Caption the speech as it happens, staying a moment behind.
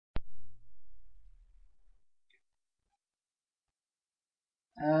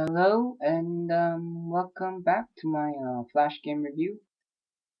Hello and welcome back to my Flash game review.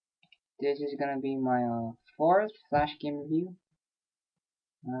 This is gonna be my fourth Flash game review.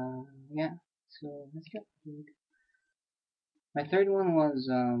 Yeah, so let's get into it. My third one was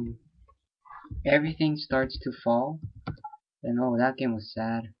Everything Starts to Fall, and oh, that game was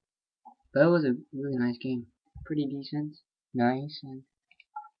sad, but it was a really nice game, pretty decent, nice, and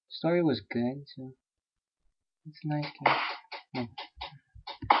story was good, so it's a nice game. Oh.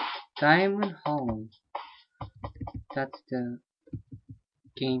 Diamond Hollow, that's the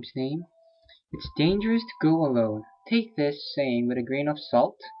game's name. It's dangerous to go alone. Take this saying with a grain of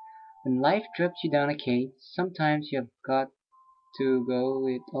salt. When life drops you down a cave, sometimes you've got to go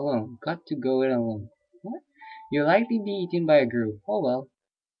it alone. Got to go it alone. What? You'll likely be eaten by a group. Oh well.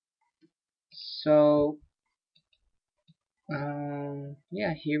 So,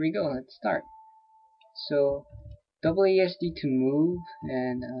 yeah, here we go. Let's start. So, WASD to move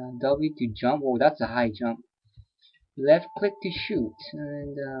and W to jump. Oh, that's a high jump. Left click to shoot.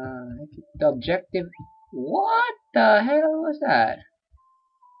 And the objective. What the hell was that?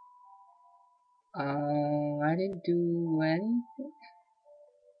 I didn't do anything.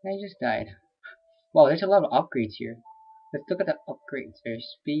 I just died. Wow, there's a lot of upgrades here. Let's look at the upgrades. There's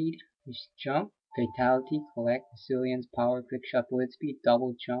speed, there's jump, fatality, collect, resilience, power, quick shot, bullet speed,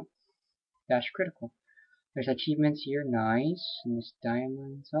 double jump, dash critical. There's achievements here, nice. And there's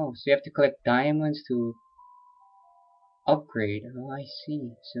diamonds. Oh, so you have to collect diamonds to upgrade. Oh, I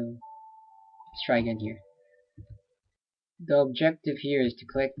see. So let's try again here. The objective here is to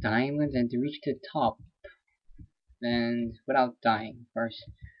collect diamonds and to reach the top, and without dying, of course.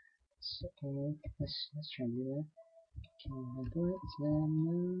 So let's try to do that. Kill the bullets,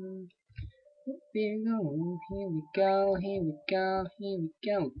 then here we go, here we go, here we go, here we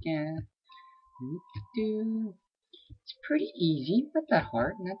go again. It's pretty easy, not that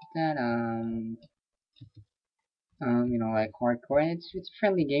hard, not that like hardcore. And it's a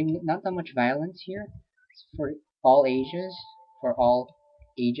friendly game, not that much violence here. It's for all ages, for all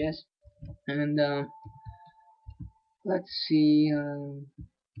ages. And let's see,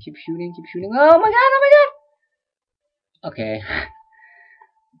 keep shooting, keep shooting. Oh my god, oh my god! Okay,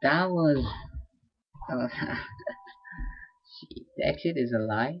 that was. See, the exit is a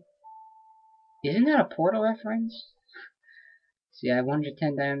lie. Isn't that a Portal reference? See, I have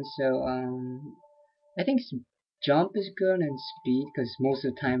 110 diamonds, so I think jump is good and speed because most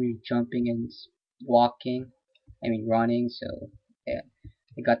of the time you're jumping and walking. I mean running. So yeah,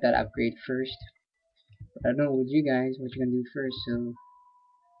 I got that upgrade first. But I don't know with you guys what you're gonna do first. So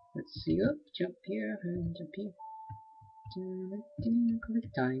let's see. Up, jump here and jump here.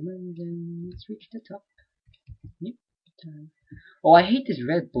 Collect diamonds and let's reach the top. Yep. Oh, I hate this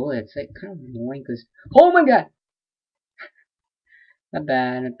red bullet. It's like kind of annoying because. Oh my god! Not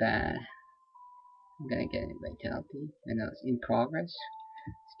bad, not bad. I'm gonna get it vitality. I know it's in progress.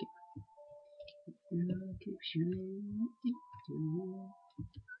 Keep shooting.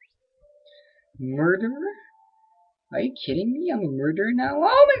 Murderer? Are you kidding me? I'm a murderer now?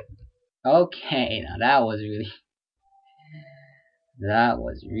 Oh my. Okay, now that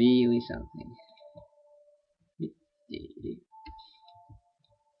was really something.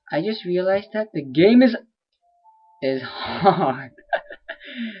 I just realized that the game is hard.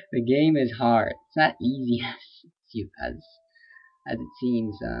 The game is hard. It's not easy as it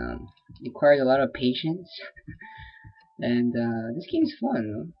seems. It requires a lot of patience, and this game's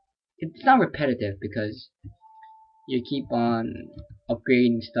fun. It's not repetitive because you keep on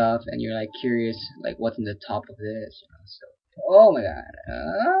upgrading stuff, and you're like curious, like what's in the top of this. So, oh my god.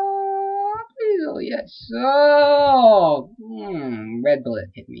 Please, oh yes. Oh, red bullet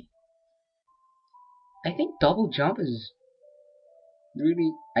hit me. I think double jump is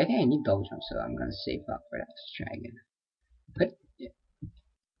really. I think I need double jump, so I'm gonna save up for that. Let's try again. Hit,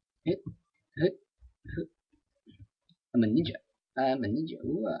 hit, hit, hit. I'm a ninja. I'm a ninja.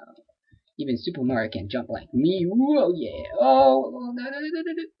 Wow. Even Super Mario can jump like me. Whoa, yeah. Oh,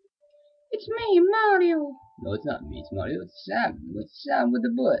 it's me, Mario. No, it's not me. It's Mario. It's Sam. It's Sam with the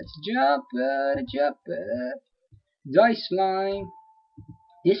bullets. Jumper, jumper. Die slime.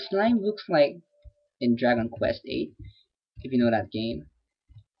 This slime looks like in Dragon Quest 8, if you know that game.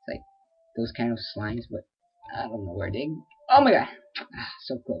 It's like those kind of slimes, but I don't know where they. Oh my god!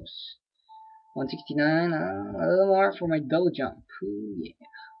 So close. 169. A little more for my double jump. Ooh yeah.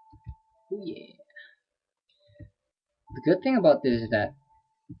 Ooh yeah. The good thing about this is that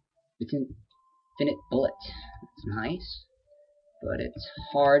it's infinite bullets. It's nice, but it's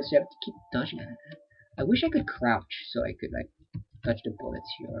hard, so you have to keep dodging it. I wish I could crouch so I could like touch the bullets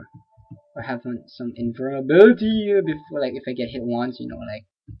here. or have some invulnerability before, like, if I get hit once, you know, like,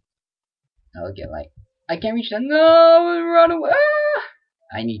 I'll get like, I can't reach that. No, run away! Ah!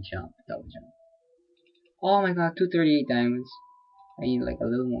 I need jump, double jump. Oh my god, 238 diamonds. I need like a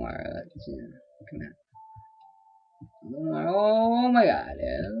little more. Come on, a little more. Oh my god.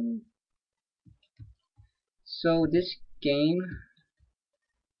 So this game,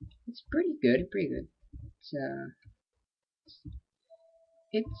 it's pretty good, pretty good.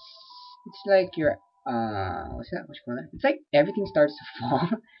 It's it's like your what's that? What you call that? It's like everything starts to fall,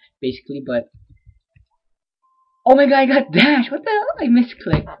 basically. But oh my god, I got dash. What the hell? I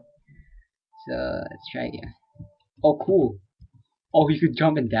misclicked. So let's try again. Oh cool. Oh, you could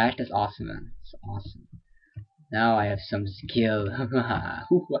jump and dash. That's awesome, man. That's awesome. Now I have some skill. How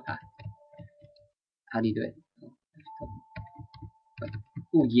do you do it?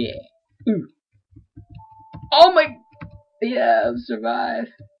 Oh yeah. Ooh. Oh my. Yeah, I've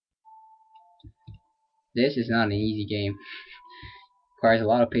survived. This is not an easy game. Requires a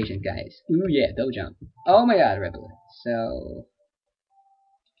lot of patience, guys. Ooh yeah, double jump. Oh my god, rebel. So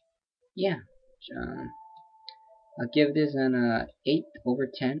yeah, I'll give this an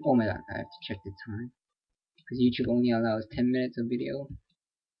 8/10. Oh my god, I have to check the time because YouTube only allows 10 minutes of video.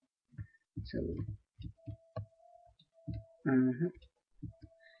 So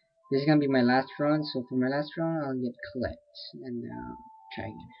this is gonna be my last run. So for my last run, I'll get collect and try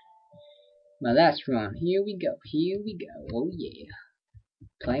again. My last run. Here we go. Here we go. Oh yeah.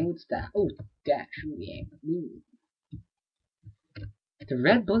 Playing with style. Oh dash. Oh yeah. Ooh. The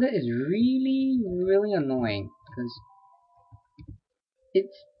red bullet is really annoying because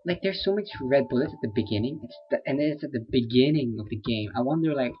it's like there's so much red bullets at the beginning. And it's at the beginning of the game. I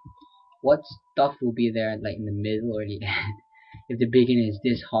wonder like what stuff will be there like in the middle or the end if the beginning is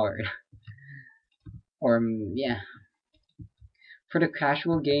this hard. Or yeah, for the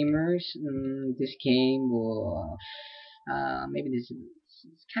casual gamers, this game will maybe this is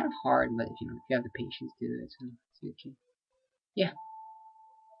it's kind of hard, but if you have the patience to do it, so it's okay. Yeah,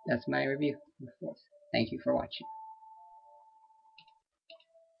 that's my review. Thank you for watching.